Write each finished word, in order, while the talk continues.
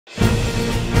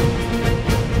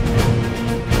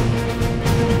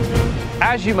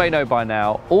as you may know by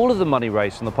now, all of the money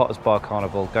raised from the Potters Bar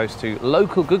Carnival goes to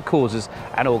local good causes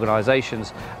and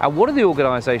organisations. And one of the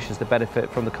organisations that benefited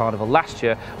from the carnival last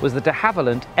year was the de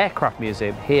Havilland Aircraft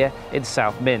Museum here in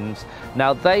South Mimms.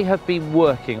 Now, they have been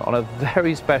working on a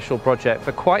very special project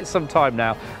for quite some time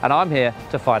now, and I'm here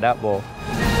to find out more.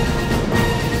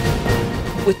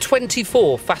 With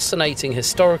 24 fascinating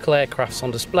historical aircrafts on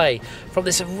display, from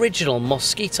this original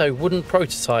Mosquito wooden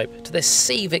prototype to this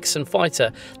Sea Vixen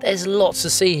fighter, there's lots to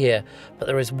see here, but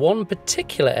there is one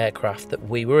particular aircraft that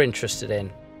we were interested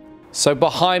in. So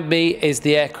behind me is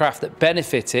the aircraft that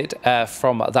benefited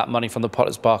from that money from the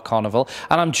Potters Bar Carnival,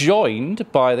 and I'm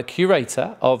joined by the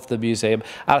curator of the museum,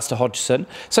 Alistair Hodgson.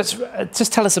 So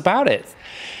just tell us about it.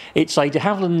 It's a de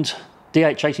Havilland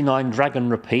DH-89 Dragon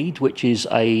Rapide, which is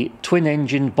a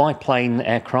twin-engined biplane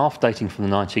aircraft dating from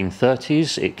the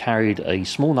 1930s. It carried a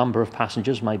small number of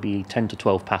passengers, maybe 10 to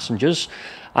 12 passengers,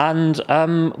 and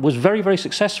was very, very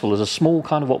successful as a small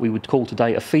kind of what we would call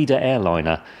today a feeder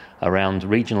airliner around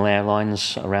regional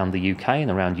airlines around the UK and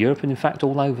around Europe, and in fact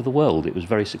all over the world. It was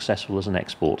very successful as an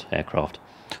export aircraft.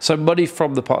 So money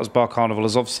from the Potters Bar Carnival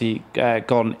has obviously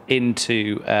gone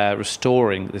into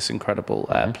restoring this incredible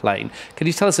plane. Can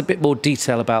you tell us a bit more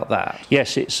detail about that?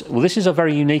 Yes, this is a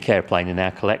very unique airplane in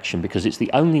our collection because it's the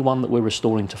only one that we're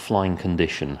restoring to flying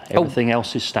condition. Everything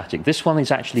else is static. This one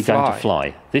is actually going to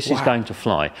fly. This is going to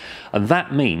fly. And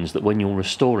that means that when you're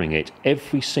restoring it,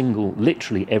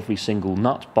 literally every single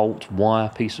nut, bolt, wire,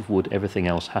 piece of wood, everything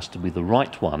else has to be the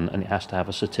right one, and it has to have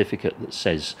a certificate that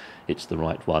says it's the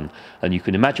right one. And you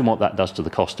can imagine what that does to the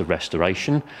cost of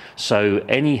restoration. So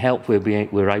any help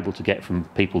we're able to get from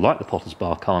people like the Potters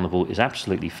Bar Carnival is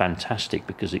absolutely fantastic,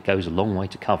 because it goes a long way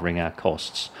to covering our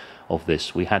costs of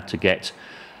this. We had to get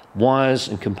wires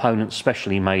and components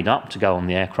specially made up to go on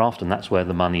the aircraft, and that's where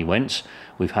the money went.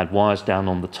 We've had wires down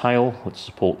on the tail to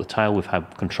support the tail. We've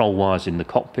had control wires in the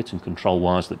cockpit and control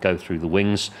wires that go through the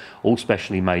wings, all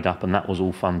specially made up, and that was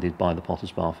all funded by the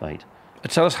Potters Bar Fete.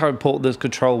 Tell us how important those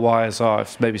control wires are,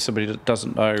 if maybe somebody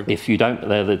doesn't know. If you don't,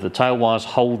 the tail wires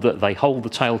hold the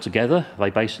tail together.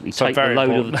 They basically take the load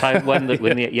of the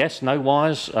tail yes, no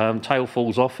wires, tail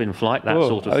falls off in flight, that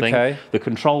sort of thing. The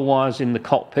control wires in the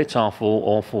cockpit are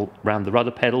for around the rudder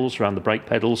pedals, around the brake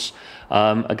pedals.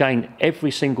 Again,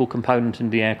 every single component in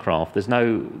the aircraft, there's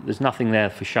nothing there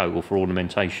for show or for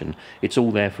ornamentation. It's all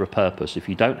there for a purpose. If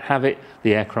you don't have it,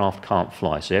 the aircraft can't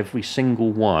fly. So every single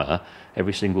wire,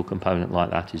 every single component like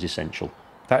that is essential.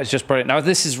 That is just brilliant. Now,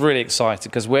 this is really exciting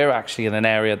because we're actually in an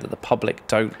area that the public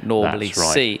don't normally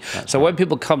see. So when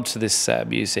people come to this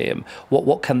museum,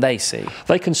 what can they see?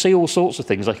 They can see all sorts of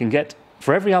things. They can get,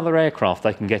 for every other aircraft,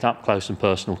 they can get up close and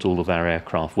personal to all of our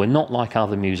aircraft. We're not like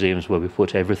other museums where we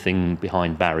put everything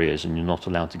behind barriers and you're not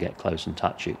allowed to get close and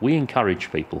touch it. We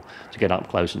encourage people to get up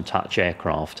close and touch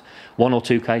aircraft. One or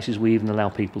two cases, we even allow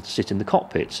people to sit in the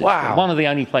cockpits. Wow. It's one of the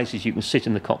only places you can sit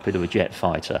in the cockpit of a jet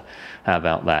fighter. How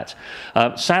about that?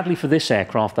 Sadly for this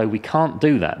aircraft, though, we can't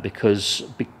do that because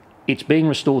it's being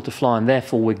restored to fly, and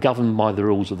therefore we're governed by the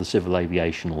rules of the Civil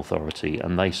Aviation Authority,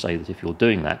 and they say that if you're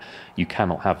doing that, you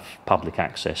cannot have public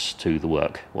access to the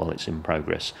work while it's in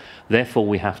progress. Therefore,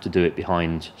 we have to do it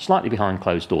slightly behind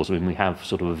closed doors. I mean, we have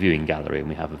sort of a viewing gallery and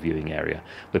we have a viewing area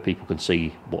where people can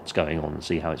see what's going on and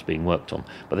see how it's being worked on,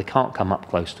 but they can't come up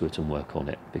close to it and work on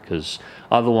it, because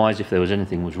otherwise, if there was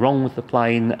anything was wrong with the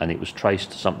plane and it was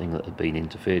traced to something that had been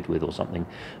interfered with or something,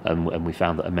 and we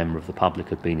found that a member of the one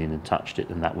had been in and touched it,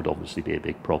 then that would obviously be a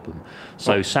big problem.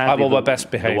 So sadly, I'm on my best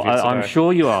behaviour today. I'm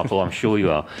sure you are, Paul. I'm sure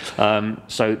you are.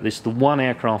 So this is the one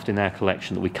aircraft in our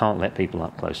collection that we can't let people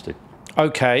up close to.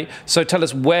 Okay, so tell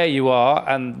us where you are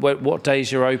and what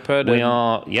days you're open. We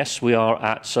are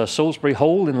at Salisbury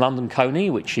Hall in London Coney,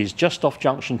 which is just off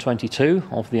junction 22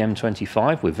 of the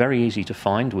M25. We're very easy to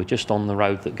find. We're just on the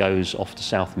road that goes off to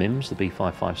South Mimms, the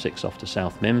B556 off to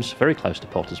South Mimms, very close to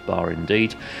Potters Bar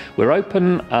indeed. We're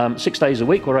open 6 days a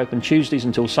week. We're open Tuesdays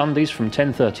until Sundays from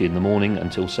 10:30 in the morning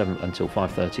until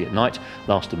 5:30 at night.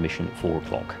 Last admission at 4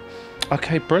 o'clock.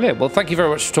 Okay, brilliant. Well, thank you very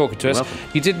much for talking to us. Welcome.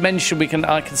 You did mention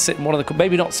I can sit in one of the,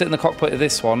 maybe not sit in the cockpit of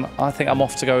this one. I think I'm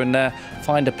off to go and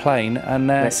find a plane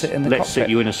and sit in the cockpit. Let's sit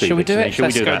you in a seat. Shall we do it?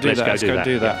 Let's go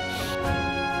do that.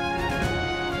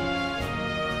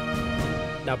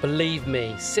 Now, believe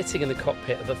me, sitting in the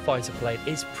cockpit of a fighter plane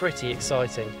is pretty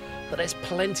exciting. But there's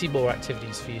plenty more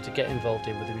activities for you to get involved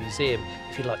in with the museum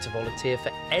if you'd like to volunteer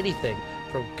for anything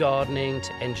from gardening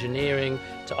to engineering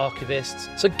to archivists.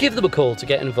 So give them a call to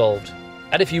get involved.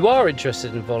 And if you are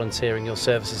interested in volunteering your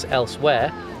services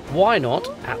elsewhere, why not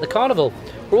at the carnival?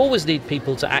 We always need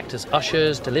people to act as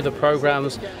ushers, deliver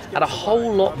programmes, and a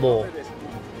whole lot more.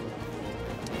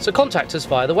 So contact us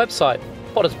via the website.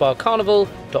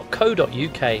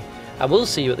 pottersbarcarnival.co.uk, and we'll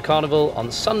see you at the carnival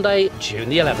on Sunday, June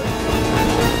the 11th.